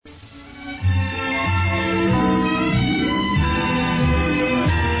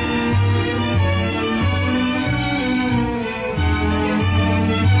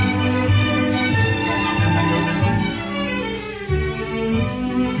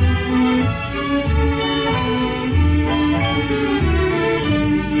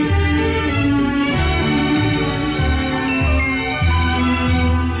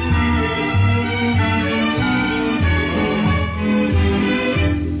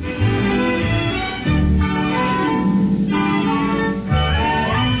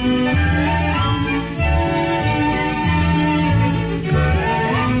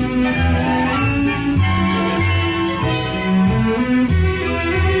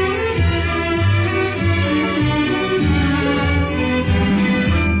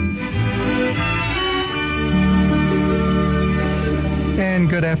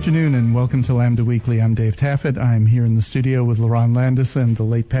Good afternoon and welcome to Lambda Weekly. I'm Dave Taffet. I'm here in the studio with LaRon Landis and the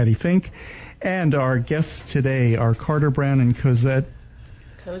late Patty Fink. And our guests today are Carter Brown and Cosette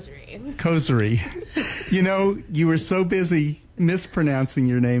Kozery. You know, you were so busy mispronouncing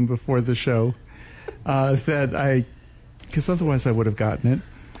your name before the show because otherwise I would have gotten it.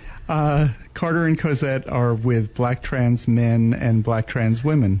 Carter and Cosette are with Black Trans Men and Black Trans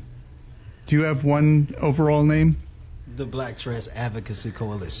Women. Do you have one overall name? The Black Trans Advocacy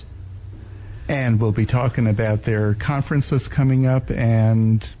Coalition. And we'll be talking about their conference that's coming up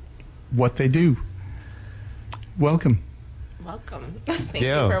and what they do. Welcome. Thank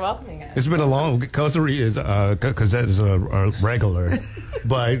you for welcoming us. It's been a long. Kozery is Cosette is a regular,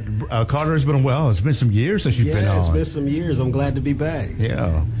 but Carter's been It's been some years since you've been on. Yeah, it's been some years. I'm glad to be back.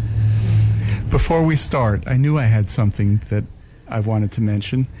 Yeah. Before we start, I knew I had something that I wanted to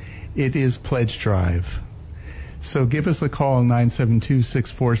mention. It is Pledge Drive. So give us a call,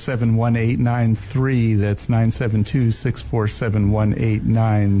 972-647-1893. That's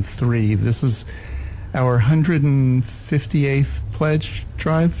 972-647-1893. This is our 158th Pledge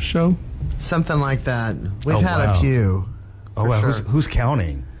Drive show? Something like that. We've had a few. Oh, wow. Sure. Who's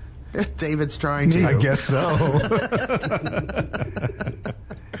counting? David's trying to. I guess so.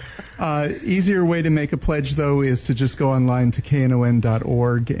 Easier way to make a pledge, though, is to just go online to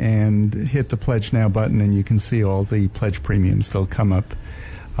knon.org and hit the Pledge Now button, and you can see all the pledge premiums. They'll come up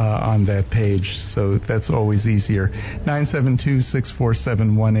on that page, so that's always easier.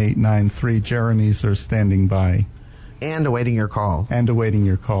 972-647-1893. Jeremy's are standing by. And awaiting your call.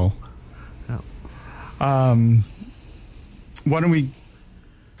 Oh. Why don't we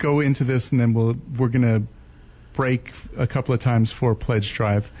go into this, and then we're going to break a couple of times for Pledge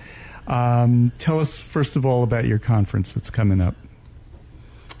Drive. Tell us, first of all, about your conference that's coming up.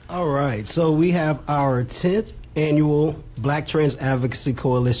 All right. So we have our 10th annual Black Trans Advocacy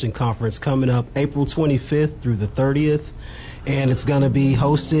Coalition Conference coming up April 25th through the 30th. And it's going to be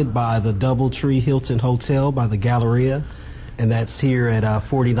hosted by the Doubletree Hilton Hotel by the Galleria. And that's here at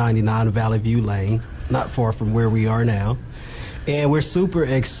 4099 Valley View Lane, not far from where we are now. And we're super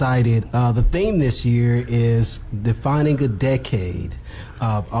excited. The theme this year is defining a decade.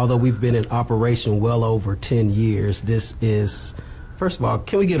 Although we've been in operation well over 10 years, this is, first of all,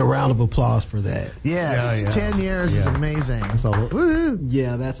 can we get a round of applause for that? Yes, yeah. 10 years is amazing.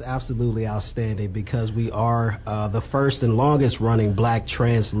 Yeah, that's absolutely outstanding because we are the first and longest running Black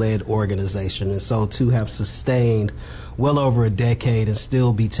trans-led organization. And so to have sustained well over a decade and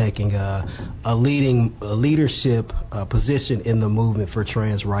still be taking a leadership position in the movement for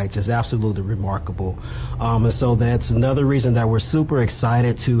trans rights is absolutely remarkable. And so that's another reason that we're super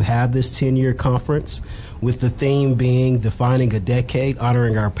excited to have this 10-year conference, with the theme being defining a decade,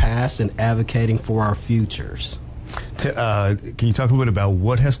 honoring our past, and advocating for our futures. Can you talk a little bit about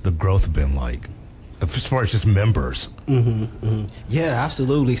what has the growth been like as far as just members? Yeah,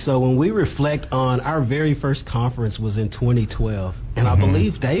 absolutely. So when we reflect on our very first conference was in 2012, and I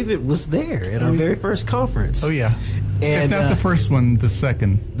believe David was there at our very first conference. Oh, yeah. And, if not the first one, the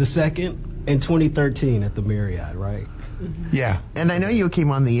second. The second in 2013 at the Marriott, right? Yeah. And I know you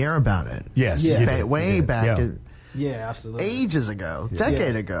came on the air about it. Yes. Yeah. Way back. Yeah, absolutely. Ages ago,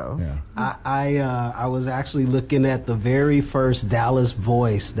 decade ago. Yeah. I was actually looking at the very first Dallas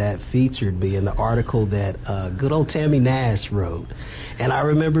Voice that featured me in the article that good old Tammy Nash wrote. And I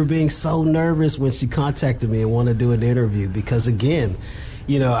remember being so nervous when she contacted me and wanted to do an interview because, again,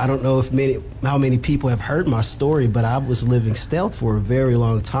 you know, I don't know how many people have heard my story, but I was living stealth for a very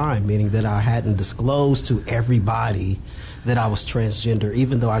long time, meaning that I hadn't disclosed to everybody that I was transgender,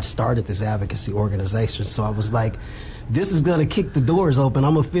 even though I'd started this advocacy organization. So I was like, this is going to kick the doors open.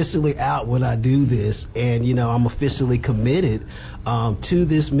 I'm officially out when I do this. And, you know, I'm officially committed to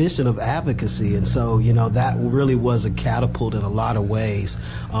this mission of advocacy. And so, you know, that really was a catapult in a lot of ways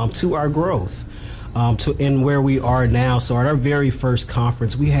to our growth. In where we are now. So at our very first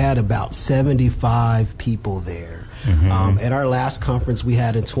conference, we had about 75 people there. At our last conference we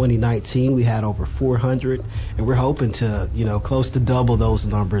had in 2019, we had over 400, and we're hoping to, you know, close to double those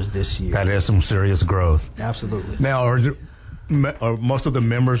numbers this year. That is some serious growth. Absolutely. Now, are most of the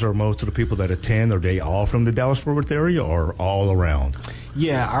members or most of the people that attend, are they all from the Dallas-Fort Worth area or all around?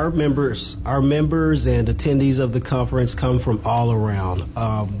 Yeah, our members and attendees of the conference come from all around.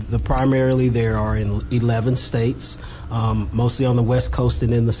 Primarily there are in 11 states, mostly on the West Coast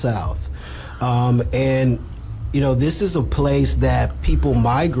and in the South. And you know, this is a place that people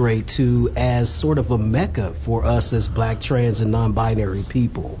migrate to as sort of a mecca for us as Black, trans, and non-binary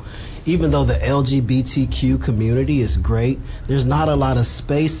people. Even though the LGBTQ community is great, there's not a lot of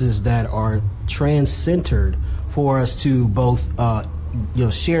spaces that are trans-centered for us to both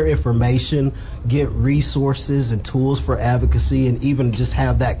share information, get resources and tools for advocacy, and even just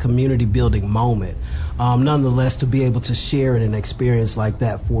have that community building moment. Nonetheless, to be able to share in an experience like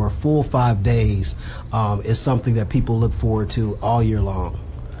that for a full 5 days is something that people look forward to all year long.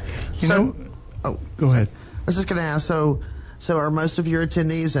 Go ahead. I was just going to ask, so are most of your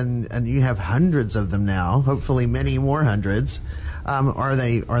attendees, and you have hundreds of them now, hopefully many more hundreds, are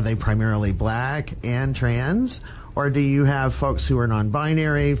they primarily black and trans, or do you have folks who are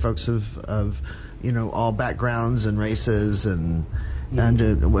non-binary, folks of all backgrounds and races, and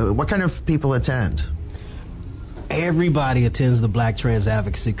what kind of people attend? Everybody attends the Black Trans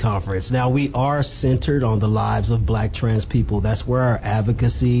Advocacy Conference. Now, we are centered on the lives of Black trans people. That's where our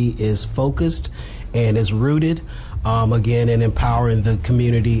advocacy is focused and is rooted, again, in empowering the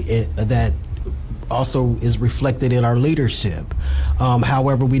community that also is reflected in our leadership.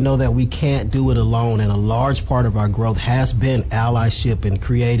 However, we know that we can't do it alone, and a large part of our growth has been allyship and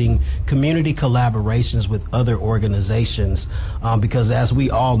creating community collaborations with other organizations, because as we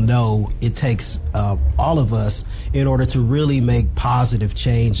all know, it takes all of us in order to really make positive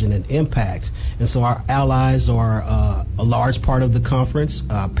change and an impact. And so our allies are a large part of the conference.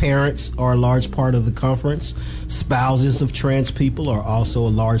 Parents are a large part of the conference. Spouses of trans people are also a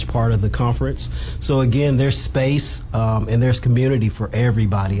large part of the conference. So again, there's space and there's community for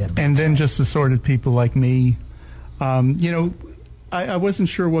everybody. And then just assorted people like me. I wasn't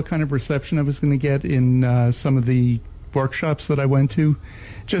sure what kind of reception I was going to get in some of the workshops that I went to,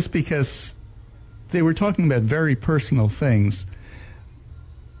 just because they were talking about very personal things.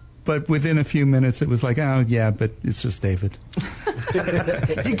 But within a few minutes, it was like, oh, yeah, but it's just David.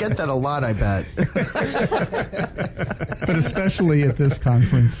 You get that a lot, I bet. But especially at this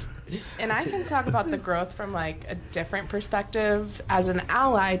conference. And I can talk about the growth from like a different perspective. As an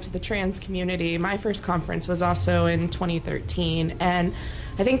ally to the trans community, my first conference was also in 2013. And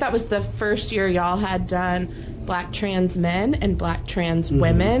I think that was the first year y'all had done Black trans men and Black trans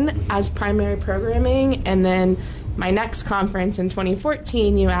women as primary programming. And then my next conference in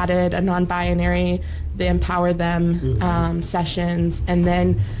 2014, you added a non-binary, the Empower Them sessions. And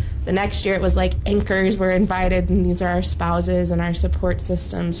then the next year it was like anchors were invited, and these are our spouses and our support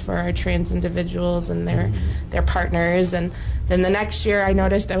systems for our trans individuals and their partners. And then the next year I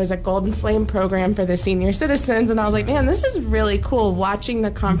noticed there was a Golden Flame program for the senior citizens, and I was like, man, this is really cool, watching the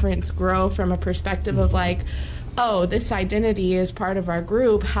conference grow from a perspective of like, oh, this identity is part of our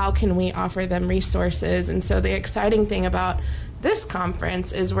group, how can we offer them resources? And so the exciting thing about this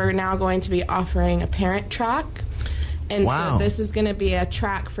conference is we're now going to be offering a parent track. And so this is going to be a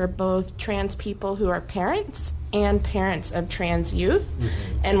track for both trans people who are parents and parents of trans youth.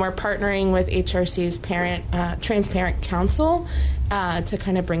 And we're partnering with HRC's Transparent Council to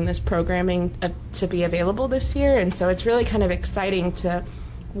kind of bring this programming to be available this year. And so it's really kind of exciting to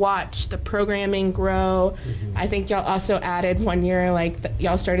watch the programming grow. I think y'all also added one year,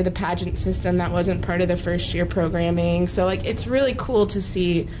 y'all started the pageant system that wasn't part of the first year programming. So it's really cool to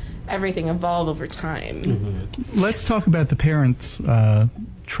see everything evolve over time. Let's talk about the parents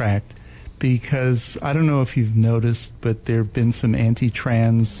track, because I don't know if you've noticed, but there have been some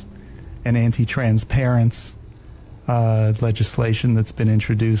anti-trans and anti-trans parents legislation that's been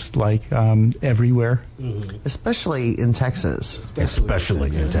introduced everywhere. Especially in Texas.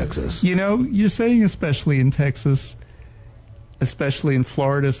 Especially in Texas. You're saying especially in Texas, especially in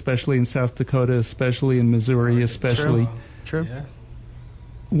Florida, especially in South Dakota, especially in Missouri, especially. True. Yeah.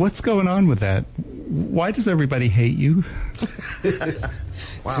 What's going on with that? Why does everybody hate you?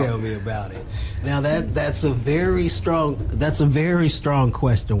 Tell me about it. Now that's a very strong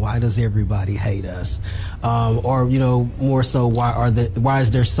question. Why does everybody hate us? Or more so, why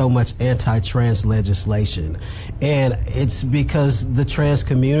is there so much anti-trans legislation? And it's because the trans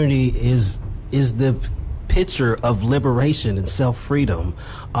community is the picture of liberation and self-freedom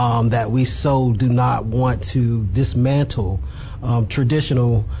that we so do not want to dismantle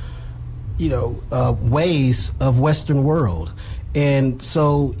traditional, ways of Western world. And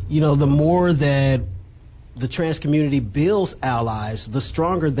so, the more that the trans community builds allies, the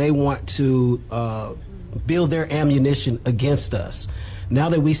stronger they want to build their ammunition against us. Now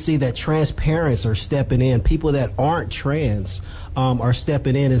that we see that trans parents are stepping in, people that aren't trans are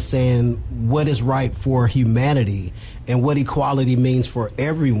stepping in and saying what is right for humanity and what equality means for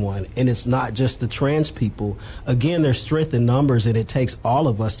everyone, and it's not just the trans people. Again, there's strength in numbers, and it takes all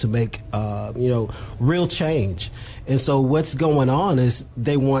of us to make real change. And so what's going on is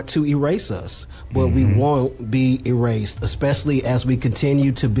they want to erase us, but we won't be erased, especially as we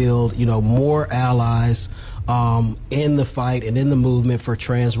continue to build more allies in the fight and in the movement for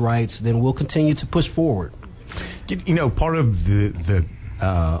trans rights. Then we'll continue to push forward. Part of the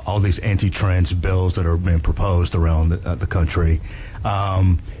all these anti-trans bills that are being proposed around the country,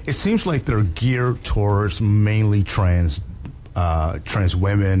 it seems like they're geared towards mainly trans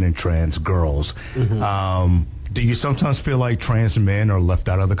women and trans girls. Mm-hmm. Do you sometimes feel like trans men are left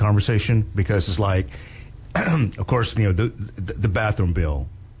out of the conversation? Because it's like, of course, the bathroom bill.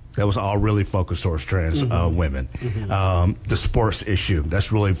 That was all really focused towards trans women. Mm-hmm. The sports issue,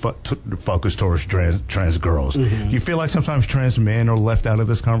 that's really focused towards trans girls. Mm-hmm. Do you feel like sometimes trans men are left out of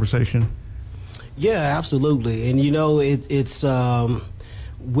this conversation? Yeah, absolutely. And it's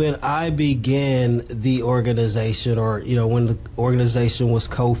when I began the organization, or when the organization was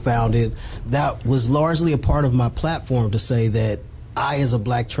co-founded, that was largely a part of my platform to say that I, as a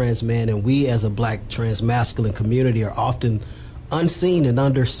black trans man, and we as a black trans masculine community, are often unseen and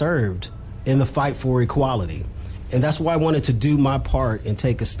underserved in the fight for equality. And that's why I wanted to do my part and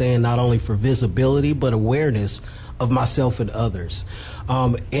take a stand not only for visibility but awareness of myself and others.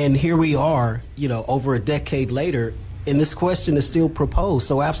 And here we are, over a decade later, and this question is still proposed.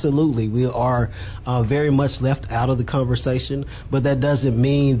 So absolutely, we are very much left out of the conversation, but that doesn't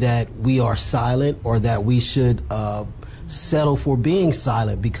mean that we are silent or that we should settle for being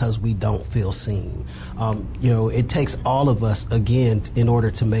silent because we don't feel seen. It takes all of us, again, in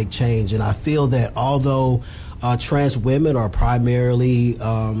order to make change. And I feel that although trans women are primarily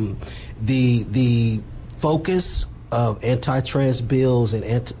the focus of anti-trans bills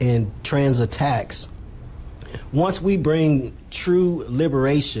and trans attacks, once we bring true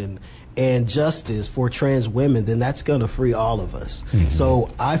liberation and justice for trans women, then that's going to free all of us. Mm-hmm. So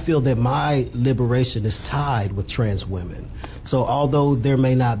I feel that my liberation is tied with trans women. So although there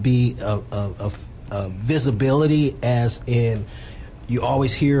may not be a visibility, as in you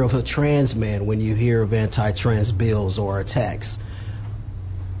always hear of a trans man when you hear of anti-trans bills or attacks,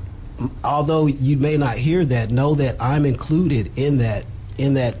 although you may not hear that, know that I'm included in that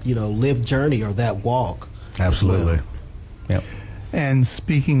lived journey or that walk. Absolutely. Well. Yep. And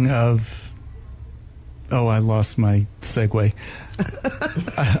speaking of, I lost my segue.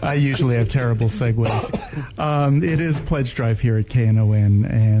 I usually have terrible segues. It is Pledge Drive here at KNON,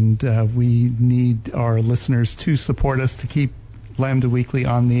 and we need our listeners to support us to keep Lambda Weekly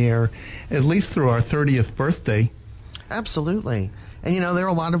on the air, at least through our 30th birthday. Absolutely. And, there are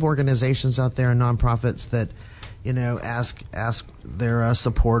a lot of organizations out there and nonprofits that, ask their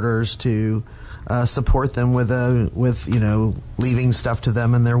supporters to support them with leaving stuff to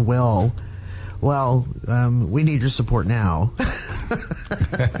them in their will. Well, we need your support now.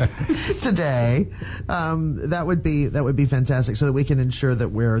 Today, that would be fantastic, so that we can ensure that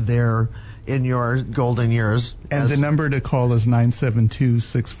we're there in your golden years. And the number to call is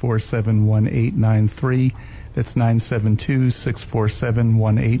 972-647-1893. That's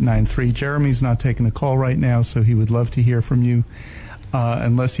 972-647-1893. Jeremy's not taking a call right now, so he would love to hear from you.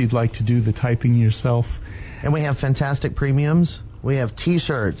 Unless you'd like to do the typing yourself. And we have fantastic premiums. We have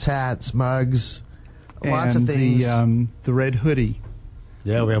T-shirts, hats, mugs, lots of things. The red hoodie.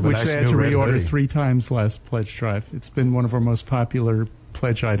 Yeah, we have which a nice they had to new red reorder hoodie. 3 times last pledge drive. It's been one of our most popular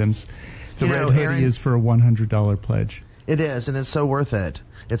pledge items. The red hoodie, Aaron, is for a $100 pledge. It is, and it's so worth it.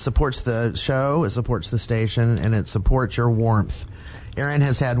 It supports the show, it supports the station, and it supports your warmth. Erin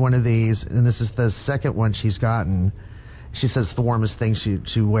has had one of these, and this is the second one she's gotten. She says it's the warmest thing she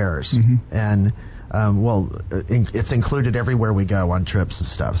wears. Mm-hmm. And, it's included everywhere we go on trips and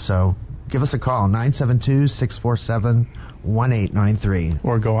stuff. So give us a call, 972-647-1893.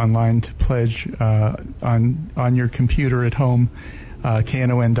 Or go online to pledge on your computer at home,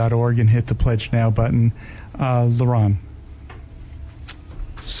 knon.org, and hit the Pledge Now button. LaRon.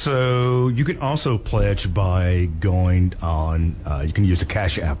 So you can also pledge by going on, you can use the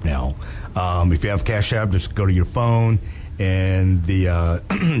Cash App now. If you have Cash App, just go to your phone, and you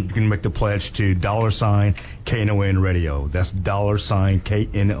can make the pledge to $KNON Radio. That's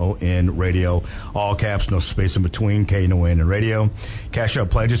 $KNON Radio. All caps, no space in between, KNON and Radio. Cash App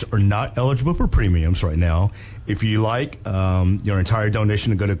pledges are not eligible for premiums right now. If you like your entire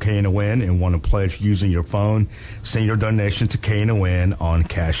donation to go to KNON and want to pledge using your phone, send your donation to KNON on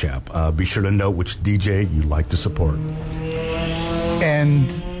Cash App. Be sure to note which DJ you'd like to support.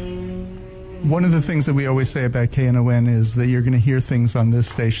 And one of the things that we always say about KNON is that you're going to hear things on this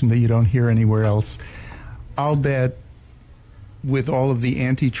station that you don't hear anywhere else. I'll bet with all of the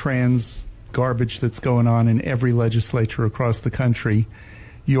anti-trans garbage that's going on in every legislature across the country,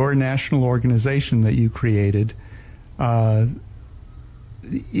 your national organization that you created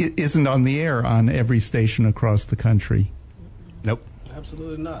isn't on the air on every station across the country. Nope.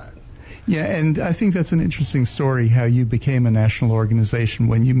 Absolutely not. Yeah, and I think that's an interesting story, how you became a national organization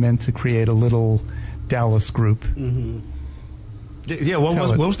when you meant to create a little Dallas group. Yeah,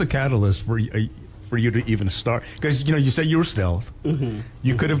 what was the catalyst for you to even start? Because you said you were stealth.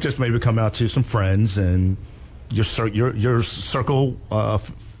 You could have just maybe come out to some friends and your circle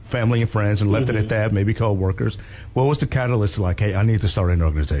of family and friends and left it at that. Maybe co-workers. What was the catalyst to hey, I need to start an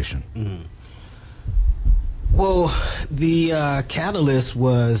organization? Well, the catalyst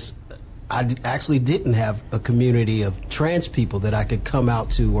was I actually didn't have a community of trans people that I could come out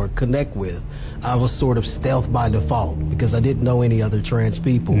to or connect with. I was sort of stealth by default because I didn't know any other trans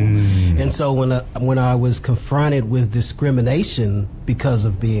people. And so when I was confronted with discrimination because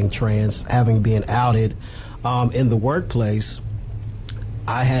of being trans, having been outed in the workplace,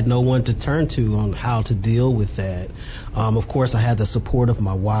 I had no one to turn to on how to deal with that. Of course, I had the support of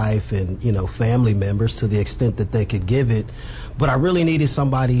my wife and, family members to the extent that they could give it. But I really needed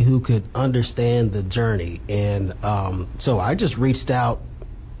somebody who could understand the journey. And so I just reached out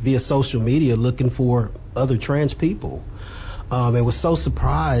via social media looking for other trans people. And was so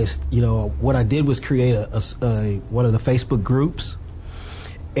surprised, what I did was create one of the Facebook groups.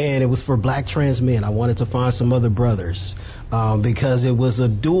 And it was for black trans men. I wanted to find some other brothers because it was a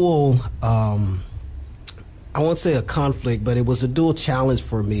dual, I won't say a conflict, but it was a dual challenge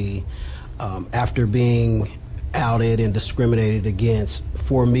for me after being outed and discriminated against,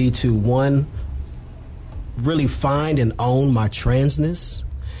 for me to, one, really find and own my transness,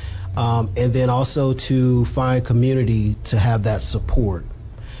 and then also to find community to have that support.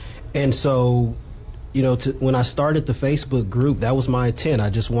 And so, when I started the Facebook group, that was my intent. I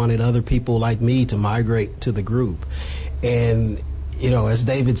just wanted other people like me to migrate to the group. And, as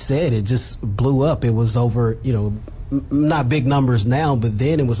David said, it just blew up. It was over, not big numbers now, but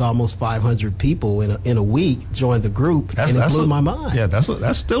then it was almost 500 people in a week joined the group, and it blew my mind. Yeah, that's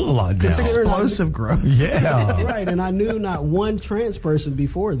still a lot now. It's explosive growth. Yeah. Right, and I knew not one trans person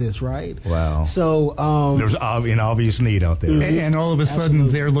before this, right? Wow. So there's an obvious need out there. And all of a sudden,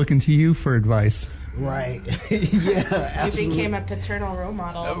 they're looking to you for advice. Right. Yeah, absolutely. You became a paternal role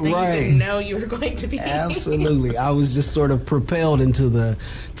model that Right. you didn't know you were going to be. Absolutely. I was just sort of propelled into the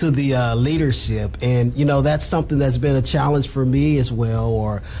leadership. And, that's something that's been a challenge for me as well,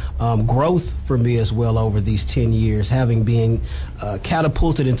 or growth for me as well over these 10 years, having been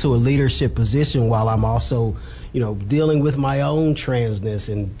catapulted into a leadership position while I'm also, dealing with my own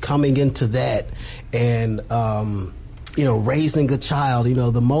transness and coming into that and, raising a child,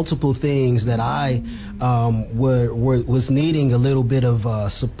 the multiple things that I was needing a little bit of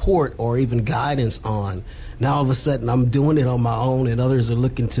support or even guidance on. Now all of a sudden I'm doing it on my own and others are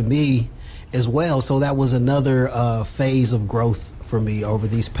looking to me as well. So that was another phase of growth for me over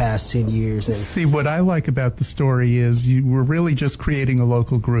these past 10 years. And see, what I like about the story is you were really just creating a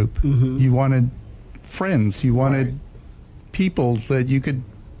local group. You wanted friends. You wanted people that you could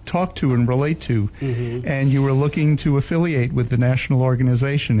talk to and relate to, and you were looking to affiliate with the national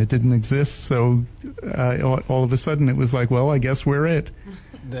organization. It didn't exist, so all of a sudden it was like, well, I guess we're it.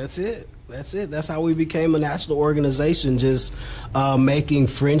 That's it. That's how we became a national organization, just making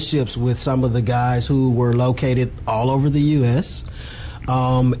friendships with some of the guys who were located all over the U.S.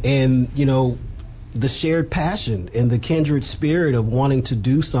 And, the shared passion and the kindred spirit of wanting to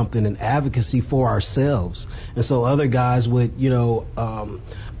do something in advocacy for ourselves. And so other guys would,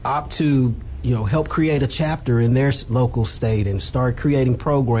 opt to, help create a chapter in their local state and start creating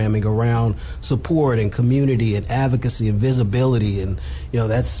programming around support and community and advocacy and visibility. And,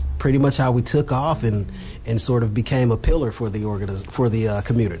 that's pretty much how we took off and sort of became a pillar for the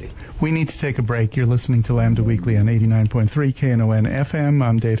community. We need to take a break. You're listening to Lambda Weekly on 89.3 KNON FM.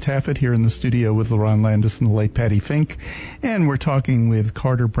 I'm Dave Taffet here in the studio with LaRon Landis and the late Patty Fink. And we're talking with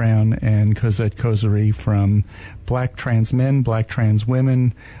Carter Brown and Cosette Kozary from Black Trans Men, Black Trans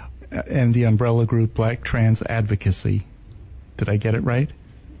Women, and the umbrella group Black Trans Advocacy. Did I get it right?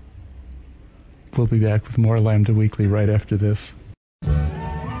 We'll be back with more Lambda Weekly right after this.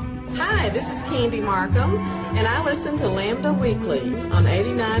 Hi, this is Candy Markham, and I listen to Lambda Weekly on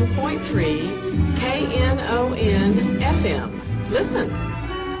 89.3 KNON FM. Listen.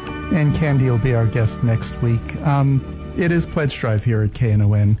 And Candy will be our guest next week. It is Pledge Drive here at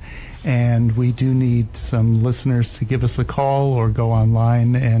KNON, and we do need some listeners to give us a call or go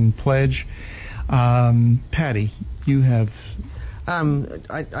online and pledge. Patty, you have...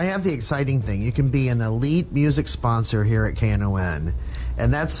 I have the exciting thing. You can be an elite music sponsor here at KNON,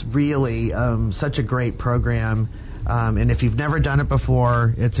 and that's really such a great program. And if you've never done it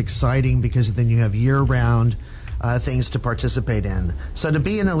before, it's exciting because then you have year-round things to participate in. So to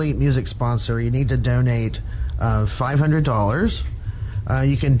be an elite music sponsor, you need to donate $500.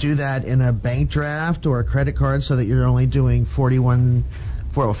 You can do that in a bank draft or a credit card so that you're only doing $42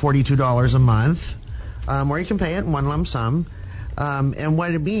 a month. or you can pay it in one lump sum. And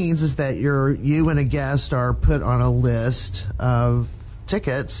what it means is that you and a guest are put on a list of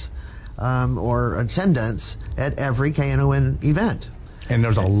tickets or attendance at every KNON event. And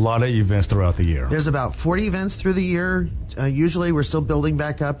there's a lot of events throughout the year. There's about 40 events through the year. Usually we're still building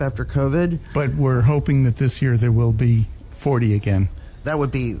back up after COVID. But we're hoping that this year there will be 40 again. That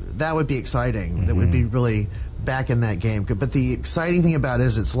would be exciting. Mm-hmm. That would be really back in that game. But the exciting thing about it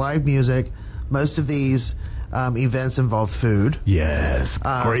is it's live music. Most of these events involve food. Yes,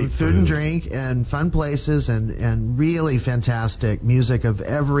 great food and drink and fun places and really fantastic music of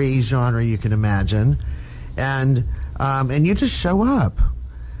every genre you can imagine. And you just show up.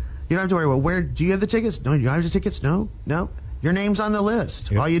 You don't have to worry, well, where do you have the tickets? No, you have the tickets? No. Your name's on the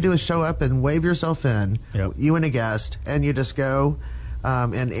list. Yep. All you do is show up and wave yourself in, yep. You and a guest, and you just go.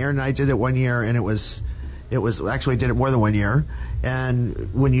 And Aaron and I did it one year, and it was actually did it more than 1 year.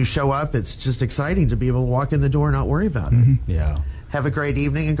 And when you show up, it's just exciting to be able to walk in the door and not worry about it. Mm-hmm. Yeah. Have a great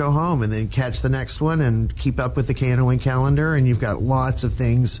evening and go home, and then catch the next one and keep up with the KNON calendar, and you've got lots of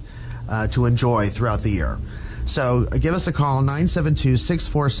things to enjoy throughout the year. So give us a call,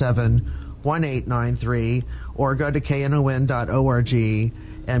 972-647-1893, or go to KNON.org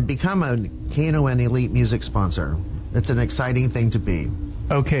and become a KNON Elite Music sponsor. It's an exciting thing to be.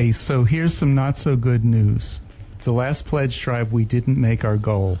 Okay, so here's some not so good news. The last pledge drive, we didn't make our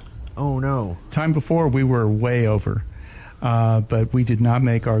goal. Oh, no. Time before, we were way over, but we did not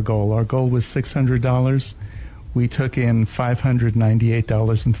make our goal. Our goal was $600. We took in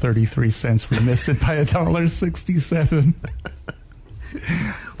 $598.33. We missed it by $1.67.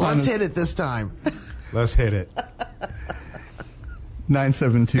 Let's hit it this time. Let's hit it.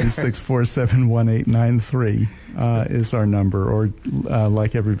 972-647-1893 is our number, or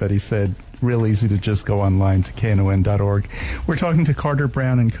like everybody said, real easy to just go online to KNON.org. We're talking to Carter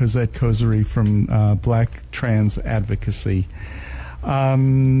Brown and Cosette Kozary from Black Trans Advocacy.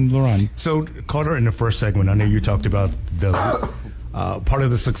 Laurent. So, Carter, in the first segment, I know you talked about the part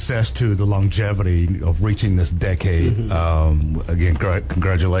of the success to the longevity of reaching this decade. Mm-hmm. Again,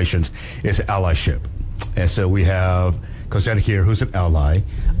 congratulations, is allyship. And so we have Cosette here, who's an ally.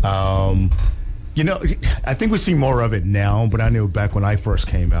 I think we see more of it now, but I knew back when I first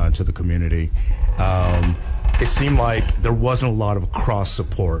came out into the community, it seemed like there wasn't a lot of cross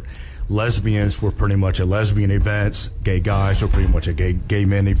support. Lesbians were pretty much at lesbian events. Gay guys were pretty much at gay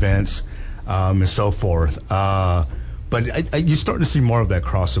men events, and so forth. But you're starting to see more of that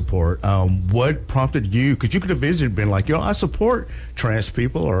cross support. What prompted you? Because you could have easily been like, I support trans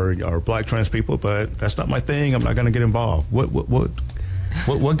people or black trans people, but that's not my thing. I'm not going to get involved.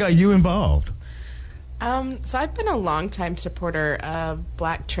 What got you involved? So I've been a longtime supporter of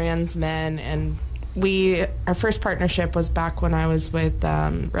black trans men, and our first partnership was back when I was with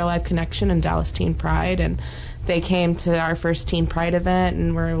Real Life Connection and Dallas Teen Pride, and they came to our first Teen Pride event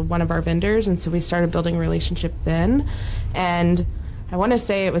and were one of our vendors, and so we started building a relationship then. And I want to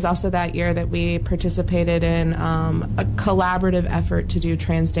say it was also that year that we participated in a collaborative effort to do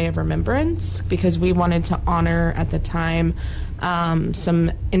Trans Day of Remembrance, because we wanted to honor at the time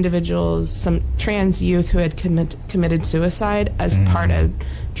some individuals, some trans youth who had committed suicide as part of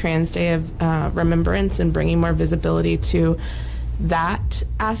Trans Day of Remembrance, and bringing more visibility to that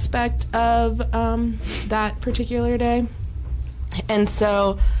aspect of that particular day. And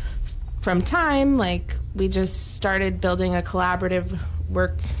so from time, we just started building a collaborative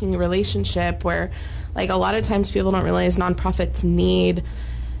working relationship where, a lot of times people don't realize nonprofits need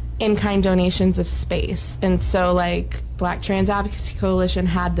in-kind donations of space. And so, Black Trans Advocacy Coalition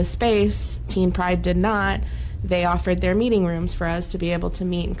had the space, Teen Pride did not. They offered their meeting rooms for us to be able to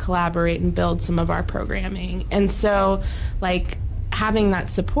meet and collaborate and build some of our programming. And so, having that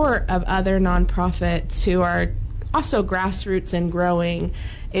support of other nonprofits who are also grassroots and growing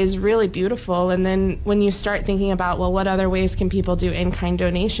is really beautiful. And then when you start thinking about, what other ways can people do in-kind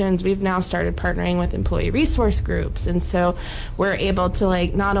donations, we've now started partnering with employee resource groups. And so we're able to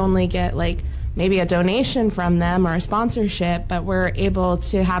not only get maybe a donation from them or a sponsorship, but we're able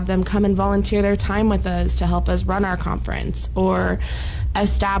to have them come and volunteer their time with us to help us run our conference, or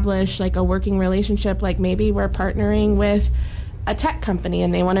establish a working relationship. Maybe we're partnering with a tech company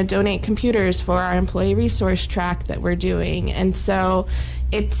and they want to donate computers for our employee resource track that we're doing. And so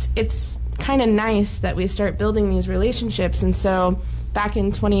it's kind of nice that we start building these relationships. And so back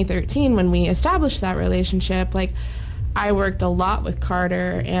in 2013, when we established that relationship, I worked a lot with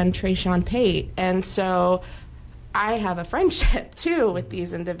Carter and Trayshawn Pate, and so I have a friendship too with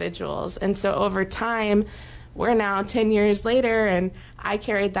these individuals. And so over time, we're now 10 years later, and I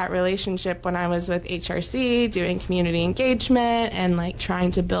carried that relationship when I was with HRC doing community engagement and like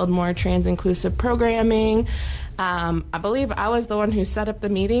trying to build more trans-inclusive programming. I believe I was the one who set up the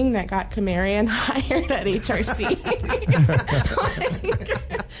meeting that got Camarian hired at HRC.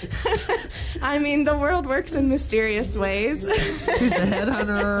 I mean, the world works in mysterious ways. She's a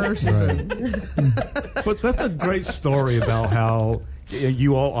headhunter. But that's a great story about how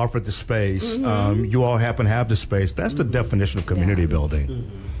you all offered the space. You all happen to have the space. That's the definition of community building.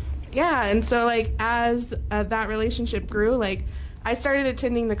 Yeah, and so like as that relationship grew, like I started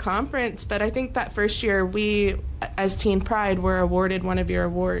attending the conference, but I think that first year we, as Teen Pride, were awarded one of your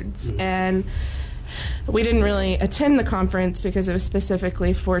awards. And we didn't really attend the conference because it was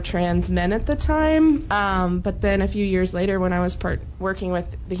specifically for trans men at the time. But then a few years later, when I was working with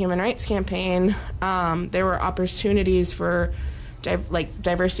the Human Rights Campaign, there were opportunities for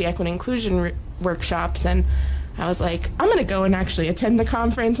diversity, equity, inclusion workshops. And I was like, I'm going to go and actually attend the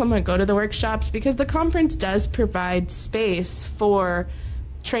conference. I'm going to go to the workshops because the conference does provide space for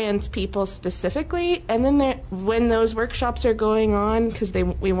trans people specifically. And then when those workshops are going on, because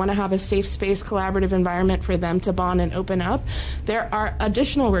we want to have a safe space, collaborative environment for them to bond and open up, there are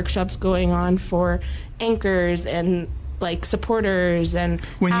additional workshops going on for anchors and like supporters and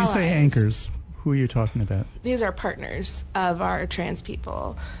When allies. you say anchors, who are you talking about? These are partners of our trans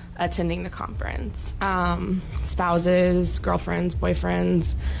people attending the conference. Spouses, girlfriends,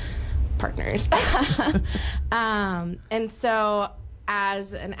 boyfriends, partners. And so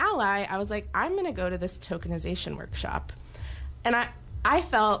as an ally, I was like, I'm going to go to this tokenization workshop. And I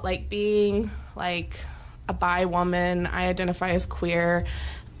felt like being like a bi woman, I identify as queer,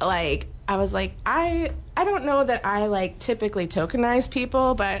 like I was like, I don't know that I like typically tokenize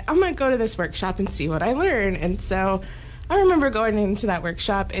people, but I'm going to go to this workshop and see what I learn. And so I remember going into that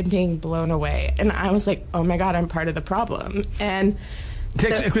workshop and being blown away. And I was like, oh my God, I'm part of the problem. And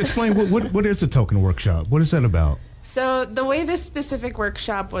explain, what is a token workshop? What is that about? So the way this specific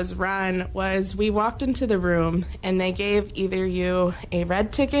workshop was run was we walked into the room and they gave either you a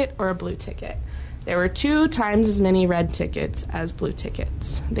red ticket or a blue ticket. There were 2 times as many red tickets as blue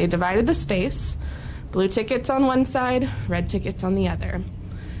tickets. They divided the space, blue tickets on one side, red tickets on the other.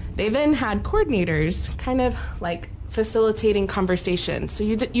 They then had coordinators kind of like facilitating conversation. So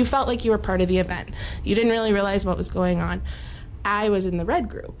you felt like you were part of the event. You didn't really realize what was going on. I was in the red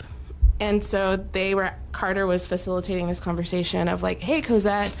group. And so Carter was facilitating this conversation of like, hey,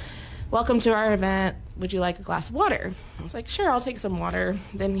 Cosette, welcome to our event. Would you like a glass of water? I was like, sure, I'll take some water.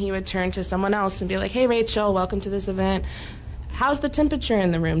 Then he would turn to someone else and be like, hey, Rachel, welcome to this event. How's the temperature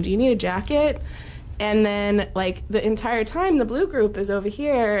in the room? Do you need a jacket? And then like the entire time, the blue group is over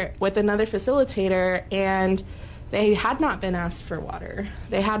here with another facilitator, and they had not been asked for water.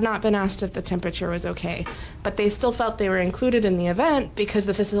 They had not been asked if the temperature was okay, but they still felt they were included in the event because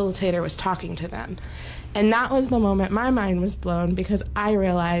the facilitator was talking to them. And that was the moment my mind was blown, because I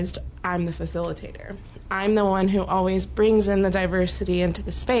realized I'm the facilitator. I'm the one who always brings in the diversity into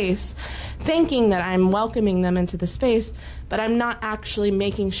the space, thinking that I'm welcoming them into the space, but I'm not actually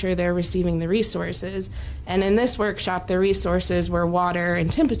making sure they're receiving the resources. And in this workshop, the resources were water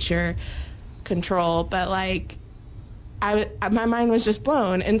and temperature control, but like, my mind was just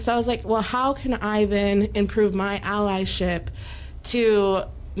blown. And so I was like, well, how can I then improve my allyship to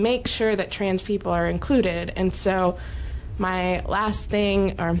make sure that trans people are included? And so my last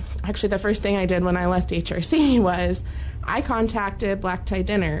thing, or actually the first thing I did when I left HRC was I contacted Black Tie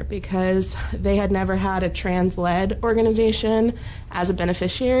Dinner, because they had never had a trans-led organization as a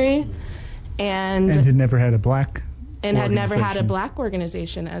beneficiary. And had never had a black and had never had a black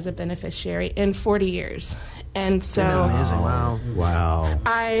organization as a beneficiary in 40 years. And so amazing. Wow.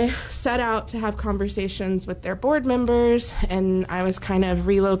 I set out to have conversations with their board members, and I was kind of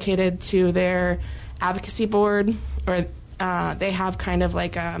relocated to their advocacy board, or they have kind of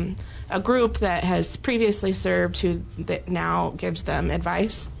like a group that has previously served who that now gives them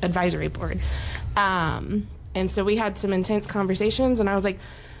advisory board. And so we had some intense conversations, and I was like,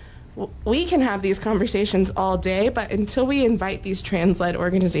 we can have these conversations all day, but until we invite these trans-led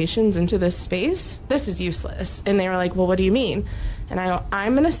organizations into this space, this is useless. And they were like, well, what do you mean? And I go,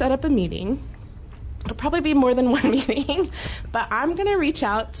 I'm going to set up a meeting. It'll probably be more than one meeting, but I'm going to reach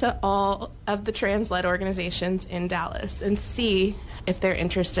out to all of the trans-led organizations in Dallas and see if they're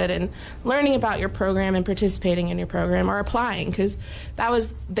interested in learning about your program and participating in your program or applying, because that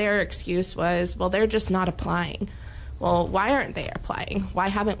was their excuse was, well, they're just not applying. Well, why aren't they applying? Why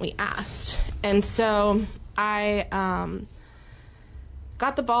haven't we asked? And so I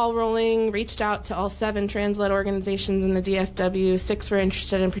got the ball rolling, reached out to all 7 trans-led organizations in the DFW. 6 were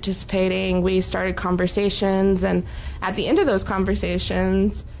interested in participating. We started conversations, and at the end of those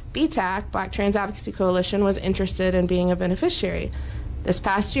conversations, BTAC, Black Trans Advocacy Coalition, was interested in being a beneficiary. This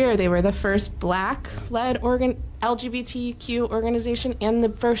past year, they were the first Black-led LGBTQ organization and the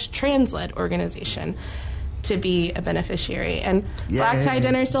first trans-led organization to be a beneficiary. And Yay. Black Tie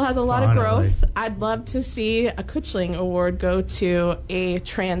Dinner still has a lot of Finally. growth. I'd love to see a Kuchling Award go to a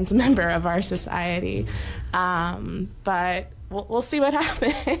trans member of our society. But we'll see what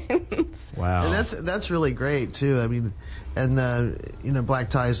happens. Wow. And that's really great too. I mean, and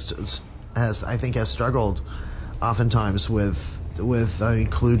Black Ties has struggled oftentimes with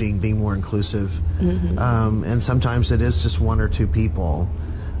being more inclusive, and sometimes it is just 1 or 2 people.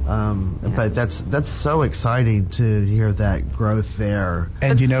 But that's so exciting to hear that growth there.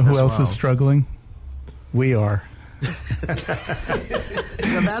 And you know who else well. is struggling? We are. So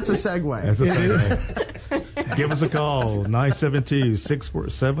that's a segue. That's a segue. Give us a call,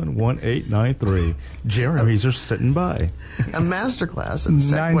 972-647-1893. Jeremy's are sitting by. A masterclass in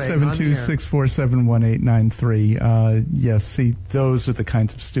segueing on the air. 972-647-1893. Yes, see, those are the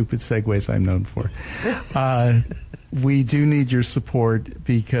kinds of stupid segues I'm known for. We do need your support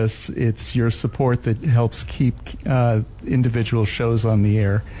because it's your support that helps keep individual shows on the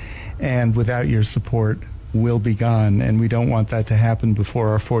air. And without your support, we'll be gone. And we don't want that to happen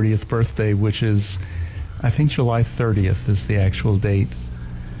before our 40th birthday, which is, I think, July 30th is the actual date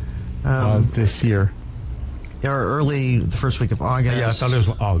this year. Yeah, or the first week of August. Yeah, I thought it was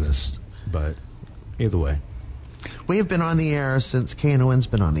August, but either way. We have been on the air since KNON's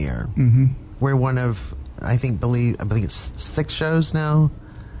been on the air. Mm-hmm. We're one of, I believe it's 6 shows now.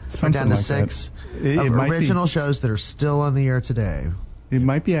 Something We're down to like 6 It might original shows that are still on the air today. It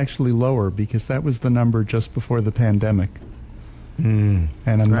might be actually lower because that was the number just before the pandemic. And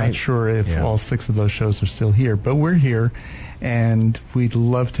I'm Right. not sure if all 6 of those shows are still here. But we're here, and we'd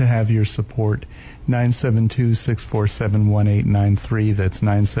love to have your support. 972-647-1893. That's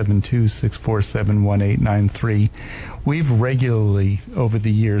 972-647-1893. We've regularly, over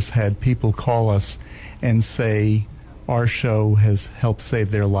the years, had people call us and say our show has helped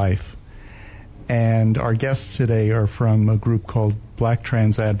save their life. And our guests today are from a group called Black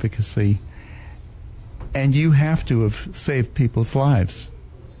Trans Advocacy. And you have to have saved people's lives.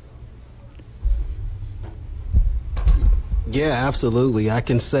 Yeah, absolutely. I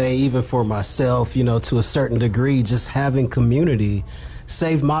can say even for myself, to a certain degree, just having community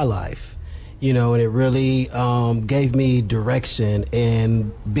saved my life, and it really gave me direction,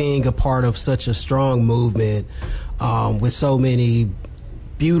 and being a part of such a strong movement with so many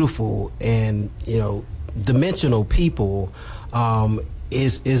beautiful and, dimensional people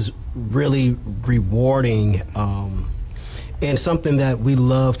is really rewarding and something that we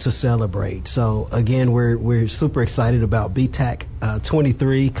love to celebrate. So again, we're super excited about BTAC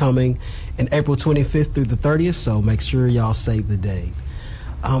 23 coming in April 25th through the 30th. So make sure y'all save the date.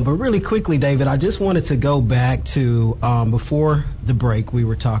 But really quickly, David, I just wanted to go back to before the break, we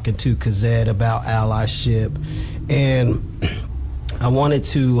were talking to Kazette about allyship, and I wanted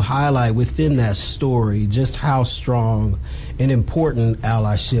to highlight within that story just how strong and important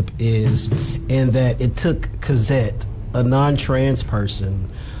allyship is, and that it took Kazette, a non-trans person,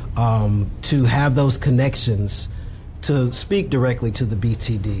 to have those connections to speak directly to the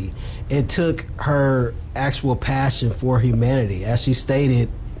BTD. It took her actual passion for humanity, as she stated,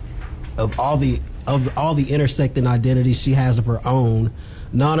 of all the intersecting identities she has of her own.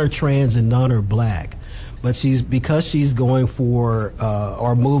 None are trans and none are black, but because she's going for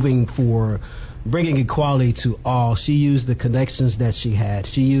or moving for bringing equality to all. She used the connections that she had.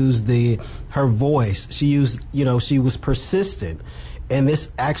 She used her voice. She was persistent, and this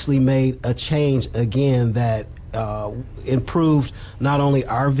actually made a change again that improved not only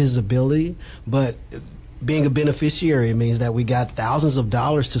our visibility, but being a beneficiary means that we got thousands of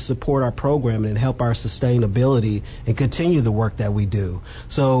dollars to support our program and help our sustainability and continue the work that we do.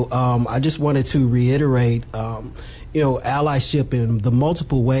 So I just wanted to reiterate, allyship in the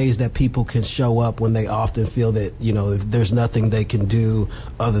multiple ways that people can show up when they often feel that, if there's nothing they can do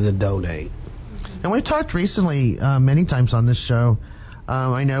other than donate. And we talked recently many times on this show.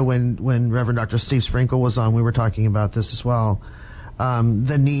 I know when Reverend Dr. Steve Sprinkle was on, we were talking about this as well.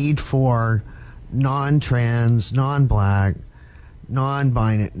 The need for non-trans, non-black,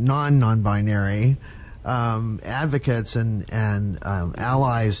 non-binary advocates and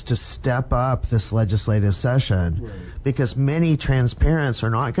allies to step up this legislative session, right, because many trans parents are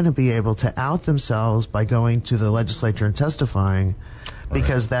not going to be able to out themselves by going to the legislature and testifying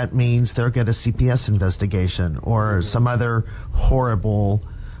because that means they'll get a CPS investigation or some other horrible,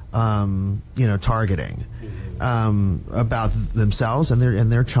 targeting about themselves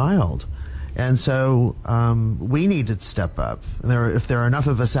and their child. And so we need to step up. If there are enough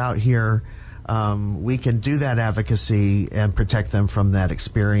of us out here, we can do that advocacy and protect them from that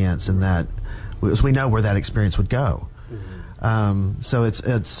experience, and that, because we know where that experience would go. So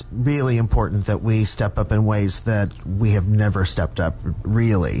it's really important that we step up in ways that we have never stepped up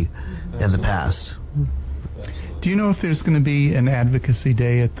really in the past. Do you know if there's going to be an advocacy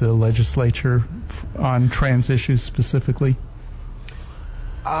day at the legislature on trans issues specifically?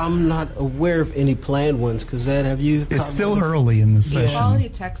 I'm not aware of any planned ones. Kazette, have you? It's still early in the session. Equality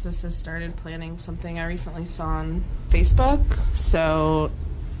Texas has started planning something I recently saw on Facebook. So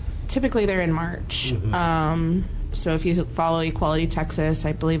typically they're in March. So if you follow Equality Texas,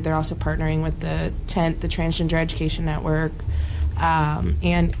 I believe they're also partnering with the TENT, the Transgender Education Network,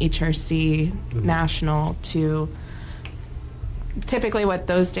 and HRC National to. Typically what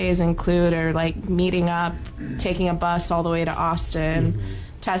those days include are like meeting up, taking a bus all the way to Austin,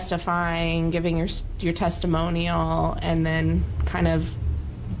 testifying, giving your testimonial, and then kind of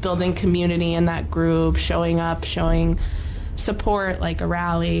building community in that group, showing up, showing support like a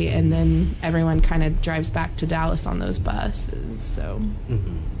rally, and then everyone kind of drives back to Dallas on those buses. So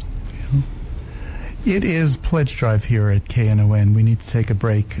it is Pledge Drive here at KNON. We need to take a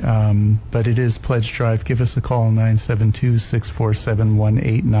break, but it is Pledge Drive. Give us a call,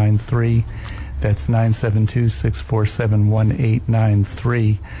 972-647-1893. That's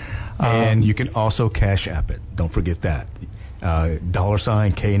 972-647-1893. And you can also Cash App it. Don't forget that. $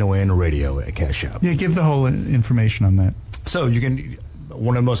 KNON Radio at Cash App. Yeah, give the whole information on that. So you can.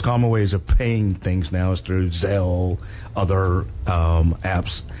 One of the most common ways of paying things now is through Zelle, other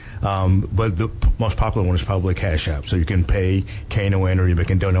apps. But the most popular one is probably Cash App. So you can pay KNON, or you make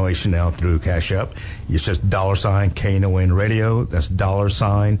a donation now through Cash App. It's just $ KNON Radio. That's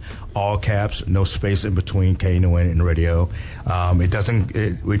 $ all caps, no space in between KNON and radio. It doesn't.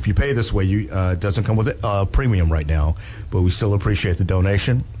 If you pay this way, it doesn't come with a premium right now. But we still appreciate the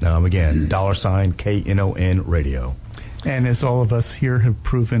donation. Again, $ KNON Radio. And as all of us here have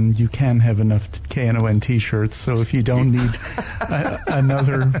proven, you can have enough KNON T-shirts. So if you don't need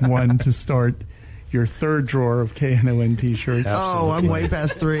another one to start your third drawer of KNON T-shirts. Oh, I'm way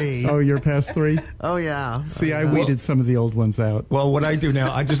past 3. Oh, you're past 3? Oh, yeah. See, I weeded some of the old ones out. Well, what I do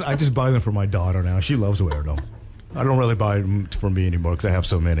now, I just buy them for my daughter now. She loves wearing them. I don't really buy them for me anymore because I have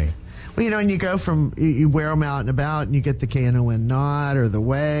so many. Well, and you go from, you wear them out and about, and you get the KNON nod or the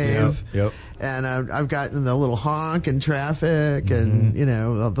wave. Yep. And I've gotten the little honk in traffic and,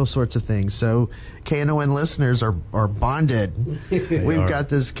 those sorts of things. So KNON listeners are bonded. We've got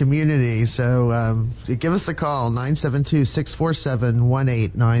this community. So give us a call,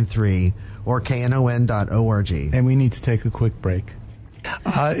 972-647-1893 or knon.org. And we need to take a quick break.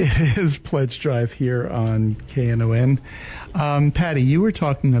 It is Pledge Drive here on KNON. Patty, you were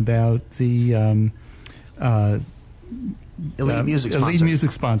talking about the Elite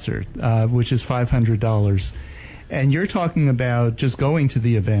Music Sponsor, which is $500. And you're talking about just going to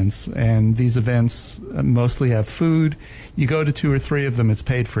the events, and these events mostly have food. You go to 2 or 3 of them, it's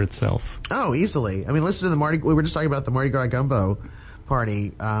paid for itself. Oh, easily. I mean, listen to we were just talking about the Mardi Gras Gumbo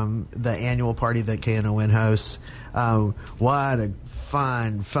party, the annual party that KNON hosts. What a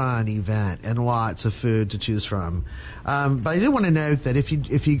fun event, and lots of food to choose from. But I did want to note that if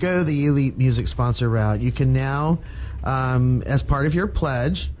you go the Elite Music Sponsor route, you can now, as part of your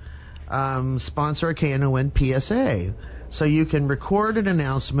pledge, sponsor a KNON PSA. So you can record an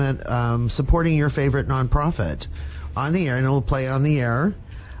announcement supporting your favorite nonprofit on the air, and it'll play on the air.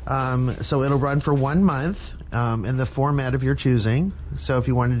 So it'll run for 1 month in the format of your choosing. So if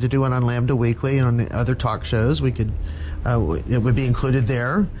you wanted to do it on Lambda Weekly and on the other talk shows, we could. It would be included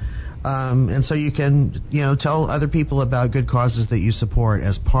there. And so you can, tell other people about good causes that you support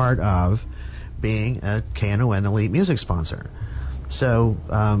as part of being a KNON Elite Music Sponsor. So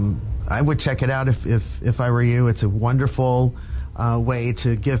I would check it out if I were you. It's a wonderful way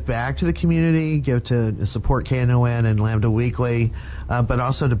to give back to the community, to support KNON and Lambda Weekly, but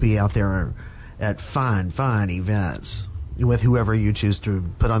also to be out there at fun events with whoever you choose to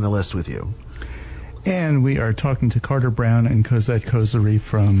put on the list with you. And we are talking to Carter Brown and Cosette Kozary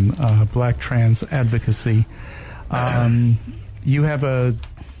from Black Trans Advocacy. You have a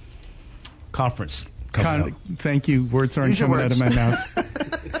conference coming up. Thank you. Words aren't coming out of my mouth.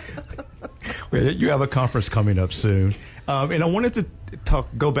 You have a conference coming up soon. And I wanted to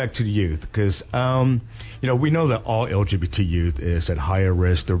go back to the youth because, we know that all LGBT youth is at higher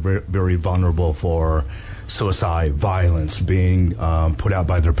risk. They're very, very vulnerable for suicide, violence being put out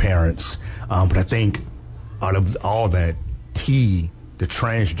by their parents. But I think out of all that, the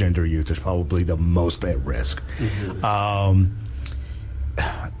transgender youth is probably the most at risk. I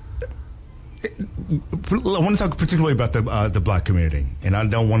want to talk particularly about the black community, and I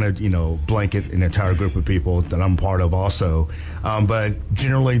don't want to blanket an entire group of people that I'm part of also, but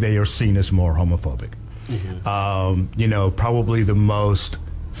generally they are seen as more homophobic. Probably the most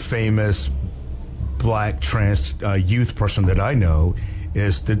famous black trans youth person that I know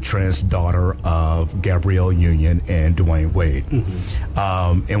is the trans daughter of Gabrielle Union and Dwayne Wade.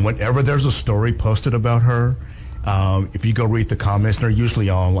 And whenever there's a story posted about her, if you go read the comments, they're usually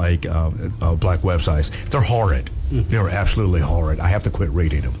on black websites. They're horrid. They're absolutely horrid. I have to quit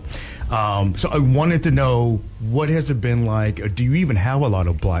reading them. So I wanted to know, what has it been like? Do you even have a lot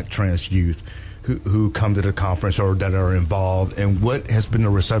of black trans youth who come to the conference or that are involved, and what has been the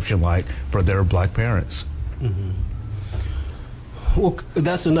reception like for their black parents? Well,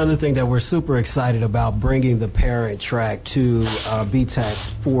 that's another thing that we're super excited about, bringing the parent track to BTAC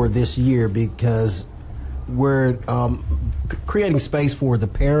for this year, because we're creating space for the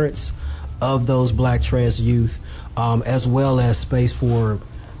parents of those black trans youth, as well as space for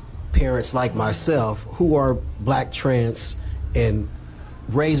parents like myself who are black trans and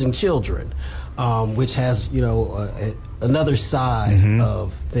raising children, which has, another side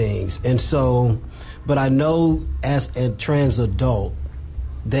of things. And so, but I know as a trans adult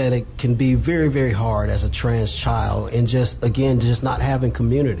that it can be very, very hard as a trans child, and just not having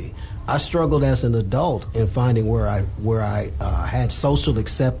community. I struggled as an adult in finding where I had social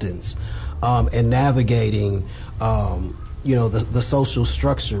acceptance, and navigating, the social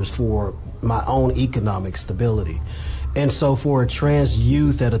structures for my own economic stability. And so for a trans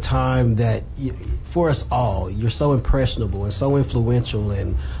youth at a time that, for us all, you're so impressionable and so influential,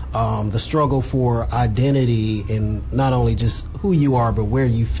 and the struggle for identity and not only just who you are, but where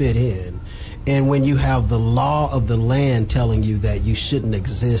you fit in. And when you have the law of the land telling you that you shouldn't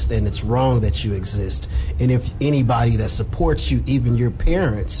exist and it's wrong that you exist, and if anybody that supports you, even your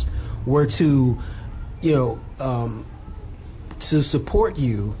parents, were to, to support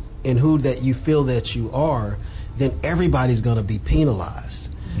you in who that you feel that you are, then everybody's going to be penalized.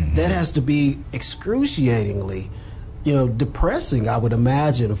 That has to be excruciatingly, depressing, I would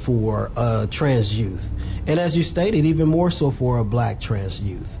imagine, for trans youth. And as you stated, even more so for a black trans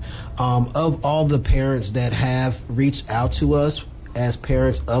youth. Of all the parents that have reached out to us as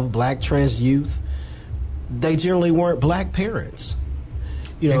parents of black trans youth, they generally weren't black parents.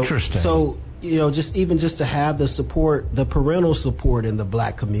 Interesting. So, just to have the support, the parental support in the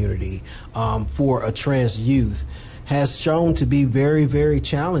black community for a trans youth has shown to be very, very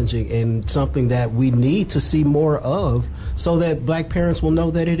challenging, and something that we need to see more of, so that black parents will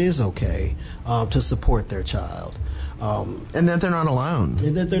know that it is okay to support their child. And that they're not alone.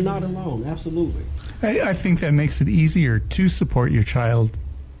 And that they're not alone, absolutely. I think that makes it easier to support your child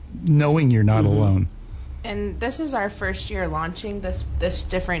knowing you're not alone. And this is our first year launching this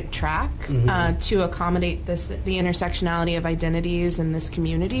different track to accommodate the intersectionality of identities in this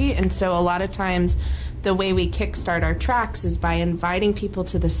community. And so a lot of times the way we kickstart our tracks is by inviting people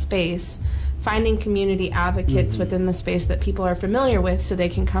to the space, finding community advocates within the space that people are familiar with so they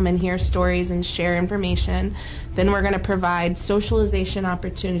can come and hear stories and share information. Then we're going to provide socialization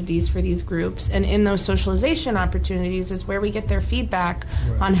opportunities for these groups, and in those socialization opportunities is where we get their feedback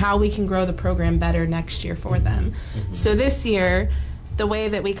on how we can grow the program better next year for them. So this year, the way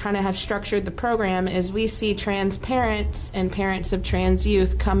that we kind of have structured the program is we see trans parents and parents of trans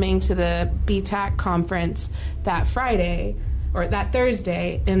youth coming to the BTAC conference that Friday or that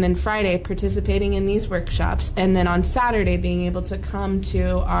Thursday, and then Friday participating in these workshops, and then on Saturday being able to come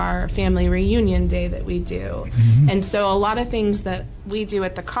to our family reunion day that we do. And so a lot of things that we do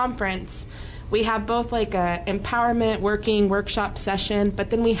at the conference, we have both like a empowerment working workshop session, but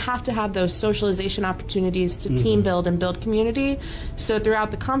then we have to have those socialization opportunities to team build and build community. So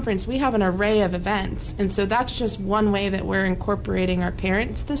throughout the conference, we have an array of events. And so that's just one way that we're incorporating our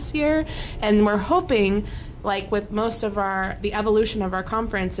parents this year. And we're hoping, like with most of the evolution of our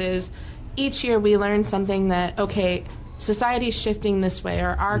conferences, each year we learn something that, okay, society's shifting this way, or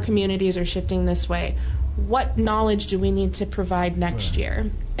our communities are shifting this way. What knowledge do we need to provide next year?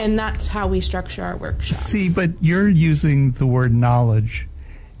 And that's how we structure our workshops. See, but you're using the word knowledge,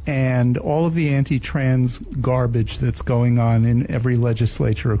 and all of the anti-trans garbage that's going on in every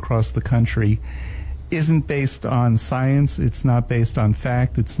legislature across the country isn't based on science. It's not based on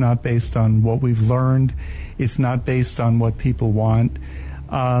fact. It's not based on what we've learned. It's not based on what people want.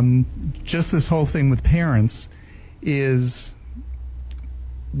 Just this whole thing with parents is,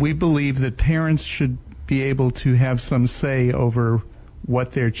 we believe that parents should be able to have some say over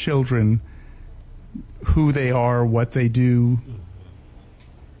what their children, who they are, what they do,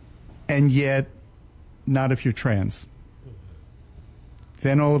 and yet not if you're trans.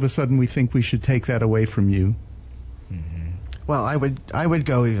 Then all of a sudden we think we should take that away from you. Well, I would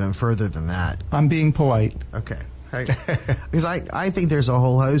go even further than that. I'm being polite. Okay. Because I think there's a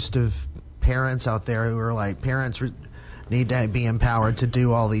whole host of parents out there who are like, parents need to be empowered to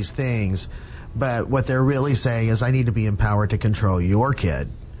do all these things. But what they're really saying is, I need to be empowered to control your kid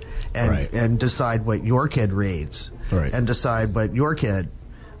and decide what your kid reads and decide what your kid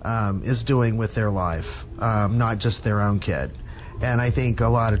is doing with their life, not just their own kid. And I think a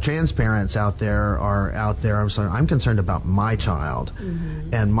lot of trans parents out there are out there. I'm concerned about my child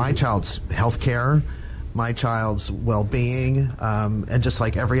and my child's health care, my child's well-being, and just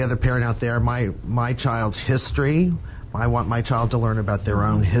like every other parent out there, my child's history. I want my child to learn about their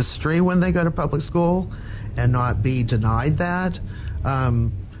own history when they go to public school and not be denied that.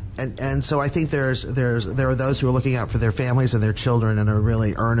 And so I think there are those who are looking out for their families and their children in a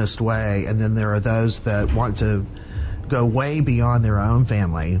really earnest way, and then there are those that want to go way beyond their own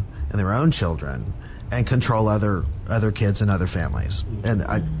family and their own children and control other kids and other families. And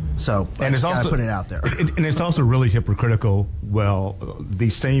I just got to put it out there. And it's also really hypocritical. Well,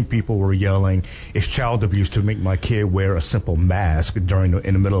 these same people were yelling, it's child abuse to make my kid wear a simple mask in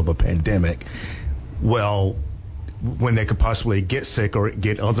the middle of a pandemic. Well, when they could possibly get sick or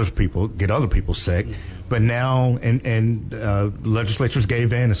get other people sick. But now, and legislatures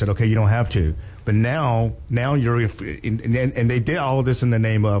gave in and said, okay, you don't have to. But now you're, and they did all of this in the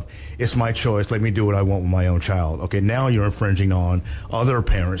name of, it's my choice, let me do what I want with my own child. Okay, now you're infringing on other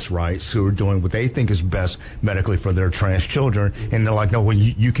parents' rights who are doing what they think is best medically for their trans children. And they're like, no, well,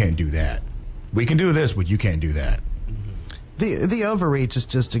 you can't do that. We can do this, but you can't do that. The overreach is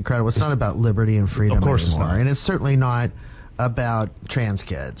just incredible. It's not about liberty and freedom of course anymore. It's not. And it's certainly not about trans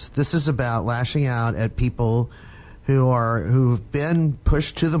kids. This is about lashing out at people who've been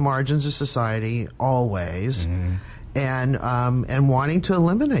pushed to the margins of society always, and wanting to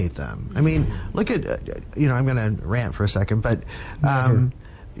eliminate them. I mean, look at I'm going to rant for a second, but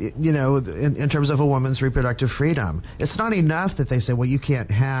in terms of a woman's reproductive freedom, it's not enough that they say, well, you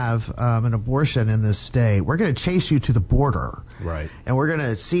can't have an abortion in this state. We're going to chase you to the border, right? And we're going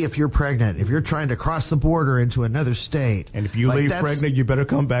to see if you're pregnant. If you're trying to cross the border into another state, and if you leave pregnant, you better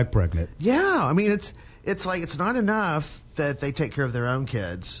come back pregnant. Yeah, I mean, it's like it's not enough that they take care of their own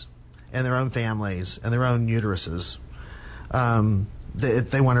kids and their own families and their own uteruses.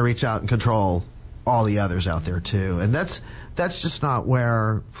 They want to reach out and control all the others out there too, and that's just not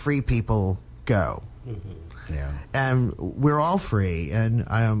where free people go. Yeah. And we're all free, and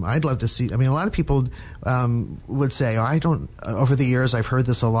I'd love to see. I mean, a lot of people would say, over the years, I've heard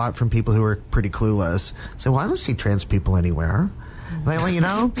this a lot from people who are pretty clueless. Say, well, I don't see trans people anywhere. And I'm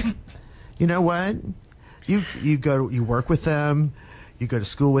like, you know what? You work with them, you go to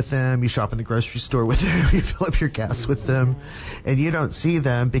school with them, you shop in the grocery store with them, you fill up your gas with them, and you don't see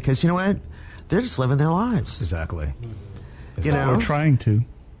them because you know what? They're just living their lives. Exactly. We're trying to.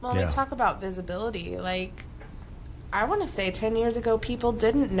 Well, we talk about visibility. Like, I want to say 10 years ago, people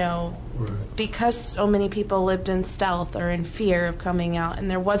didn't know because so many people lived in stealth or in fear of coming out, and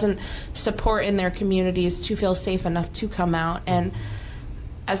there wasn't support in their communities to feel safe enough to come out. And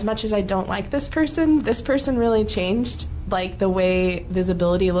as much as I don't like this person really changed like the way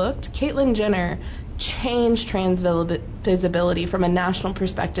visibility looked. Caitlyn Jenner changed trans visibility from a national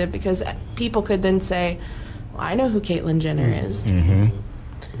perspective because people could then say, well, I know who Caitlyn Jenner is. Yeah.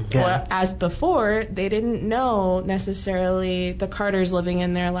 Well, as before, they didn't know necessarily the Carters living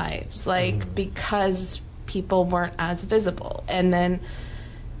in their lives, because people weren't as visible. And then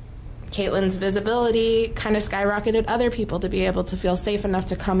Caitlyn's visibility kind of skyrocketed other people to be able to feel safe enough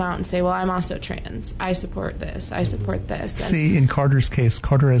to come out and say, well, I'm also trans. I support this. I support this. And see, in Carter's case,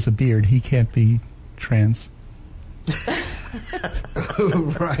 Carter has a beard. He can't be trans.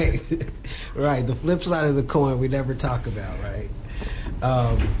 Right. The flip side of the coin we never talk about, right?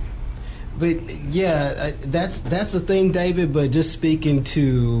 But yeah, that's the thing, David. But just speaking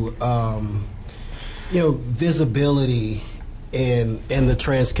to visibility in the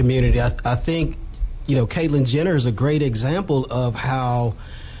trans community, I think Caitlyn Jenner is a great example of how,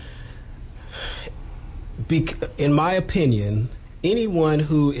 in my opinion, anyone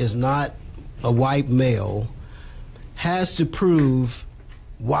who is not a white male has to prove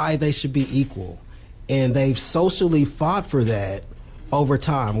why they should be equal, and they've socially fought for that over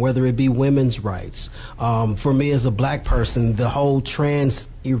time, whether it be women's rights. For me as a black person, the whole trans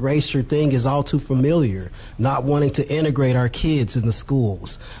erasure thing is all too familiar. Not wanting to integrate our kids in the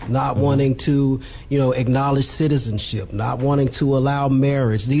schools, not wanting to, acknowledge citizenship, not wanting to allow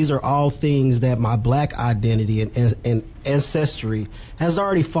marriage. These are all things that my black identity and ancestry has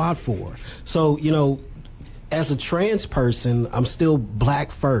already fought for. So, as a trans person, I'm still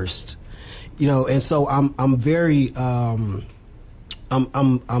black first, and so I'm very, I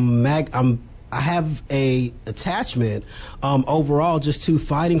have a attachment overall just to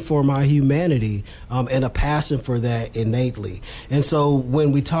fighting for my humanity and a passion for that innately. And so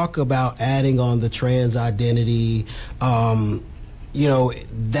when we talk about adding on the trans identity,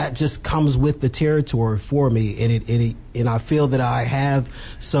 that just comes with the territory for me, and I feel that I have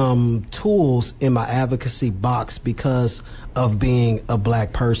some tools in my advocacy box because of being a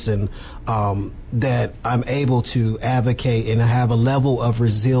black person, that I'm able to advocate and have a level of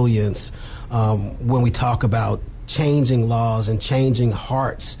resilience when we talk about changing laws and changing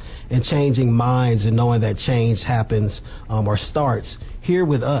hearts and changing minds, and knowing that change happens or starts here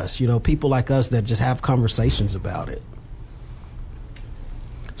with us, people like us that just have conversations about it.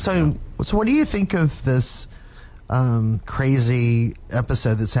 So what do you think of this crazy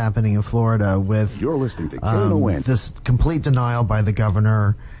episode that's happening in Florida with You're listening to KNON. This complete denial by the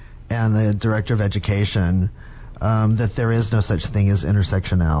governor and the director of education that there is no such thing as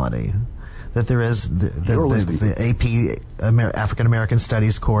intersectionality, that there is the AP African American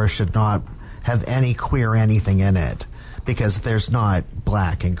Studies course should not have any queer anything in it because there's not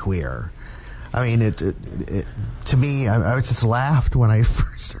black and queer. I mean, it to me, I was just laughed when I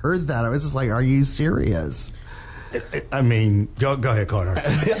first heard that. I was just like, "Are you serious?" I mean, go ahead, Carter.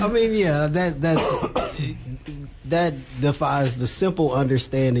 I mean, yeah, that defies the simple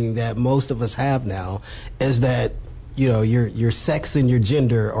understanding that most of us have now, is that your sex and your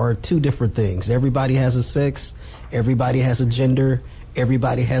gender are two different things. Everybody has a sex, everybody has a gender,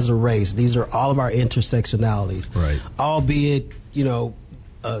 everybody has a race. These are all of our intersectionalities, right? Albeit,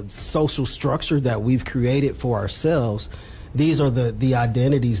 a social structure that we've created for ourselves. These are the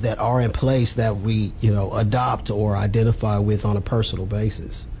identities that are in place that we, adopt or identify with on a personal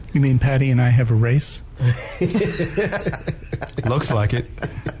basis. You mean Patty and I have a race? Looks like it.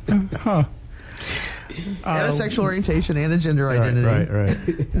 Huh. And a sexual orientation and a gender identity. Right.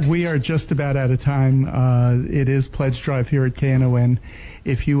 We are just about out of time. It is Pledge Drive here at KNON.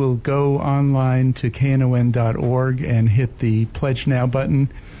 If you will go online to knon.org and hit the Pledge Now button,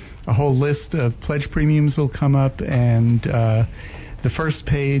 a whole list of pledge premiums will come up, and the first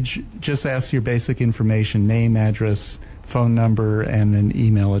page just asks your basic information, name, address, phone number, and an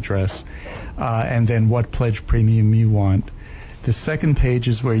email address, and then what pledge premium you want. The second page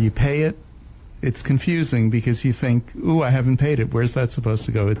is where you pay it. It's confusing because you think, ooh, I haven't paid it. Where's that supposed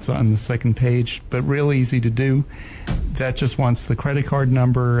to go? It's on the second page, but real easy to do. That just wants the credit card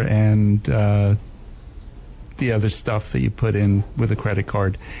number and the other stuff that you put in with a credit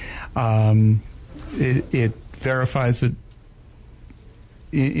card. It verifies it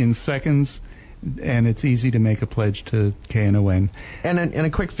in seconds, and it's easy to make a pledge to KNON. And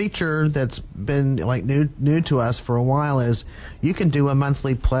a quick feature that's been like new to us for a while is you can do a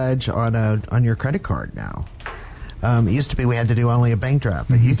monthly pledge on your credit card now. It used to be we had to do only a bank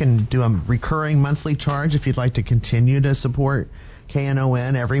draft, but you can do a recurring monthly charge if you'd like to continue to support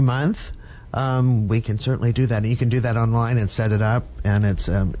KNON every month. We can certainly do that, and you can do that online and set it up, and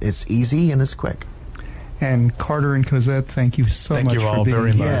it's easy and it's quick. And Carter and Cosette, thank you so much for being here. Thank you all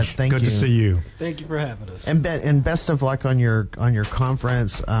very much. Yes, thank Good you. to see you. Thank you for having us. And best of luck on your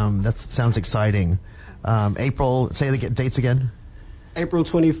conference. That sounds exciting. April, say the dates again. April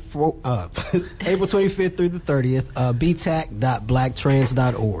 25th through the 30th,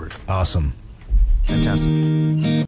 btac.blacktrans.org. Awesome. Fantastic.